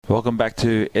Welcome back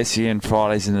to SEN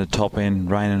Fridays in the Top End,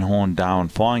 Rain and Horn, Darwin.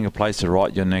 Finding a place to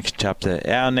write your next chapter.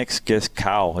 Our next guest,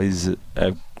 Carl, is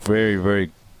a very,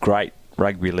 very great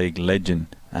rugby league legend,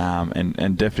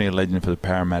 and definitely a legend for the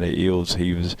Parramatta Eels.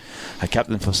 He was a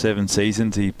captain for 7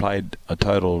 seasons. He played a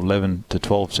total of 11 to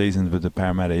 12 seasons with the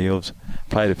Parramatta Eels.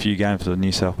 Played a few games for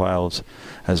New South Wales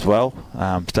as well.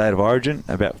 State of Origin,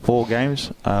 about 5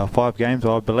 games,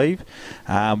 I believe.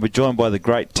 We're joined by the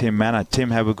great Tim Mannah.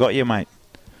 Tim, have we got you, mate?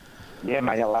 Yeah,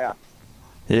 mate, how are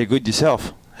you? Yeah, good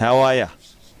yourself. How are you?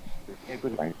 Yeah,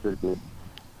 good, mate. Good.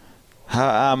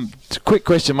 Quick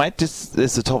question, mate. Just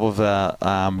it's the top of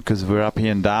because we're up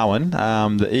here in Darwin.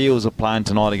 The Eels are playing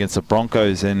tonight against the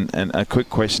Broncos, and a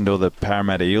quick question to all the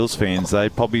Parramatta Eels fans. They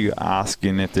probably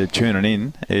asking if they're tuning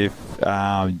in if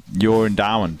you're in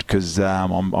Darwin, because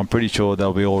I'm pretty sure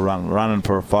they'll be all running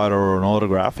for a photo or an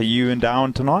autograph. Are you in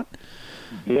Darwin tonight?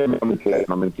 Yeah, I'm in town.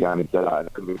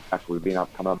 We've been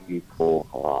coming up here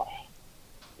for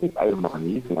 8 or 9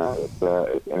 years now.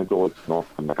 It's always nice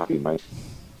to come back up here, mate.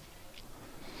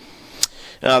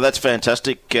 That's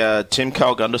fantastic. Tim,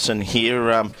 Carl Gunderson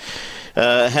here.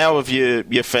 How have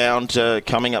you found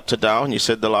coming up to Darwin? You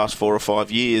said the last 4 or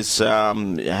 5 years. How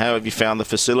have you found the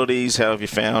facilities? How have you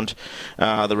found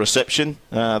the reception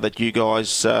that you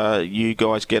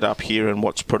guys get up here in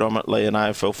what's predominantly an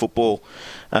AFL football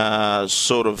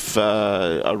sort of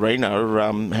arena?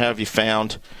 How have you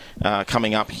found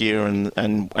coming up here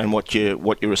and what you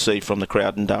receive from the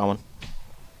crowd in Darwin?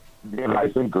 Yeah, mate,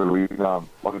 it's been good. We've been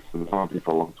here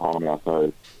for a long time now,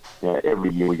 so every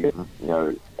year we get,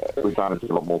 we're starting to see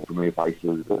a lot more familiar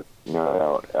faces at,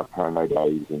 our Parramatta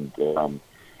days, and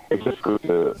it's just good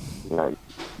to,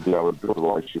 be able to build a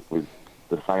relationship with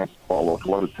the same style. A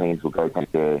lot of teams will go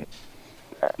take their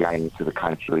games to the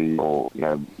country or,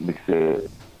 mix a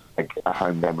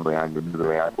home game around,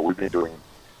 but we've been doing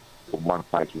one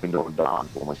place, we've been doing Darwin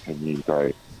for almost 10 years,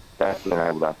 so that's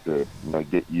enabled us to,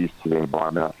 get used to the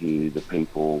environment up here, the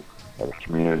people, the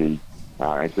community.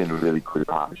 It's been a really good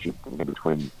partnership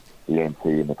between the NT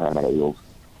and the Parramatta Eels.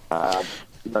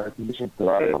 Conditions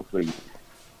today, obviously,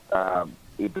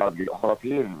 it does get hot up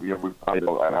here, and we've played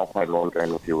and I've played a lot of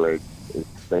games up here where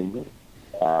it's steamy.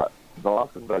 The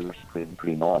last of those have been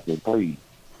pretty nice. They're probably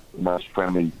the most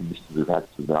friendly conditions we've had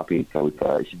since up here, so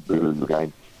it should be a really good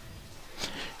game.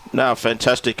 No,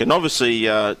 fantastic. And obviously,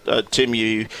 Tim,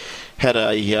 you had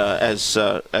as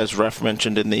Raf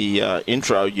mentioned in the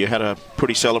intro, you had a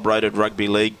pretty celebrated rugby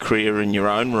league career in your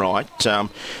own right.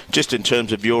 Just in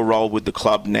terms of your role with the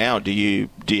club now, do you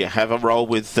have a role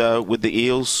with the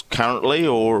Eels currently,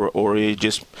 or are you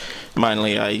just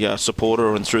mainly a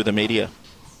supporter and through the media?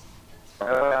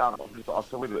 I'm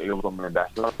still with the Eels. I'm an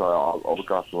ambassador, so I'll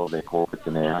look after all their corporates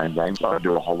and their home games. I don't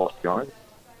do a whole lot, to be honest.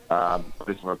 I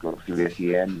just work with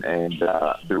SEN and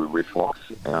do it with Fox.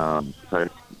 So,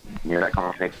 that kind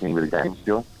of connects me with the game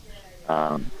still.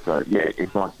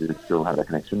 It's nice to still have that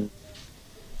connection.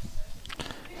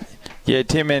 Yeah,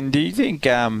 Tim, and do you think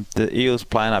the Eels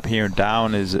playing up here in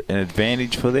Darwin is an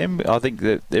advantage for them? I think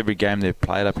that every game they've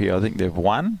played up here, I think they've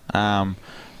won.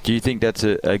 Do you think that's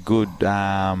a good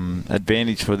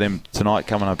advantage for them tonight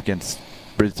coming up against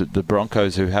the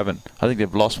Broncos, who haven't, I think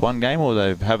they've lost one game or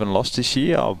they haven't lost this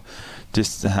year?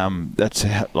 That's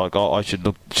like I should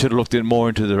have looked more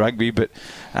into the rugby, but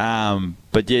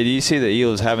do you see the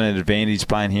Eels having an advantage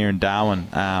playing here in Darwin?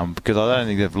 Because I don't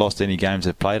think they've lost any games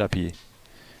they've played up here.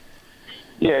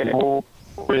 Yeah, well,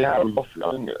 we haven't lost.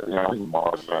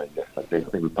 I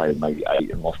think we played maybe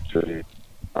 8 and lost 2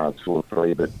 or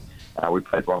 3, but we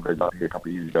played Broncos up here a couple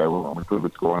of years ago and we're good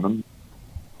with scoring them.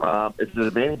 It's an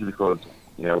advantage because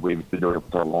we've been doing it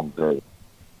for so long.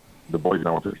 The boys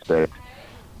know what to expect.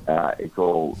 It's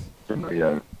all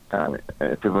familiar,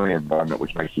 a familiar environment,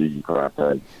 which makes it easy for us.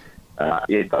 So, I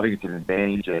think it's an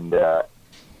advantage, and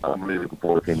I'm really looking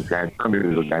forward to seeing this game. It's going to be a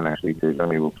really good game, actually, too. It's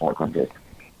only a point contest.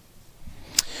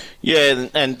 Yeah,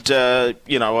 and I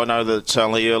know that it's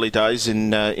only early days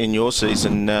in your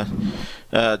season,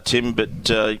 Tim, but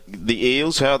the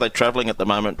Eels, how are they travelling at the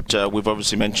moment? We've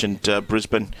obviously mentioned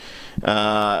Brisbane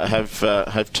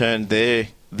have turned their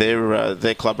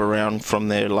club around from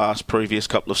their previous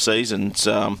couple of seasons.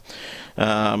 You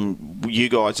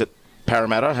guys at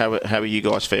Parramatta, how are you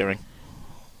guys faring?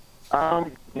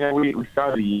 We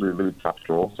started the year with a really tough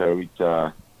draw, so it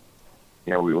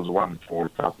was 1-4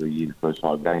 to start the year, the first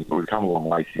 5 games, but we've come a long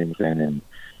way since then, and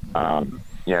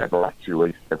the last 2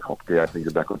 weeks they've hopped out, things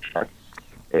are back on track.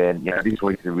 And this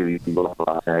week's a really big one for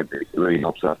us. It really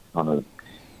helps us kind of,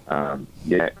 a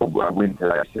win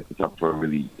today sets us up for a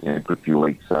really good few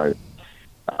weeks. So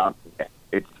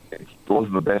it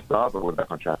wasn't the best start, but we're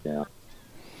back on track now.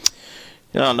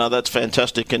 Oh, no, that's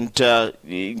fantastic. And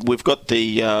we've got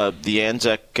the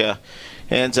Anzac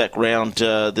round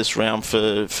this round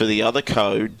for the other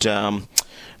code.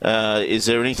 Is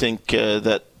there anything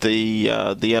that the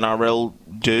NRL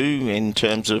do in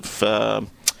terms of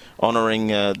honouring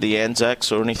the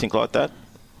Anzacs or anything like that?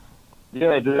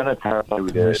 Yeah, they do. I know Parrot play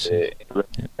with their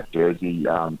jersey.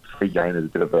 Pre-game is a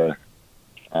bit of a,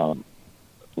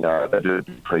 they do a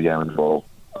pre-game as well.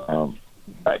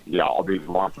 But yeah, I'll be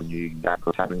lying for you exactly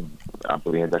what's happening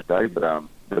for the Anzac Day, but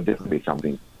there'll definitely be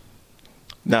something.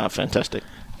 No, fantastic.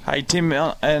 Hey Tim,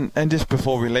 and just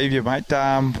before we leave you, mate,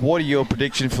 what are your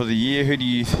predictions for the year? Who do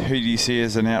you see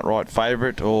as an outright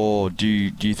favourite, or do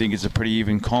you think it's a pretty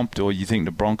even comp, or do you think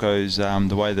the Broncos,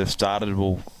 the way they've started,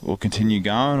 will continue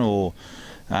going, or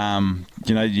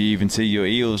do you even see your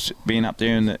Eels being up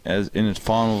there in the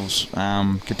finals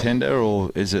contender,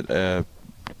 or is it a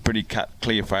pretty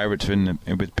clear favourites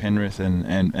with Penrith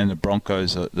and the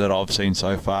Broncos that I've seen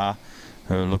so far,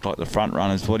 who look like the front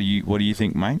runners? What do you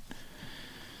think, mate?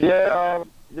 Yeah,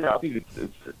 I think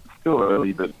it's still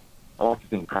early, but I also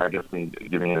think Craig has been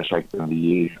giving it a shake during the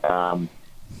year. I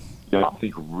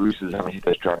think Roosters haven't hit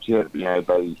their straps yet.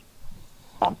 They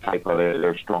on paper they're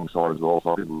a strong side as well.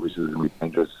 So I think Roosters are going to be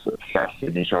dangerous. South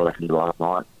Sydney showed that can do last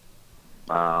night.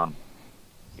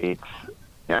 It's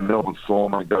Melbourne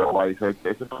Storm and go away. So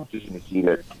it's a competition this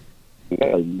year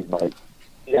that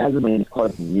it hasn't been as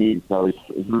close in years. So it's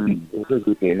really good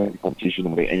to any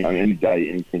competition any day,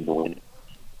 anything to win.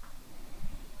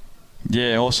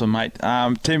 Yeah, awesome, mate.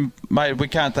 Tim, mate, we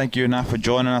can't thank you enough for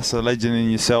joining us, the legend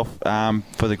in yourself,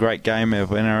 for the great game of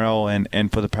NRL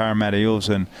and for the Parramatta Eels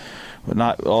and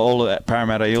all of that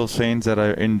Parramatta Eels fans that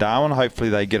are in Darwin. Hopefully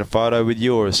they get a photo with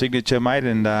you or a signature, mate,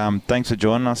 and thanks for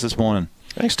joining us this morning.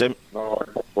 Thanks, Tim. No,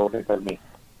 thanks for me.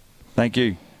 Thank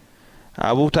you.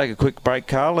 We'll take a quick break,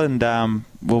 Carl, and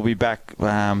we'll be back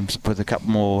with a couple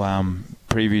more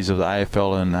previews of the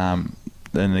AFL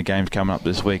and the games coming up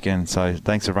this weekend. So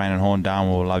thanks for Rain and Horn,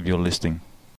 Darwin. We'll love your listing.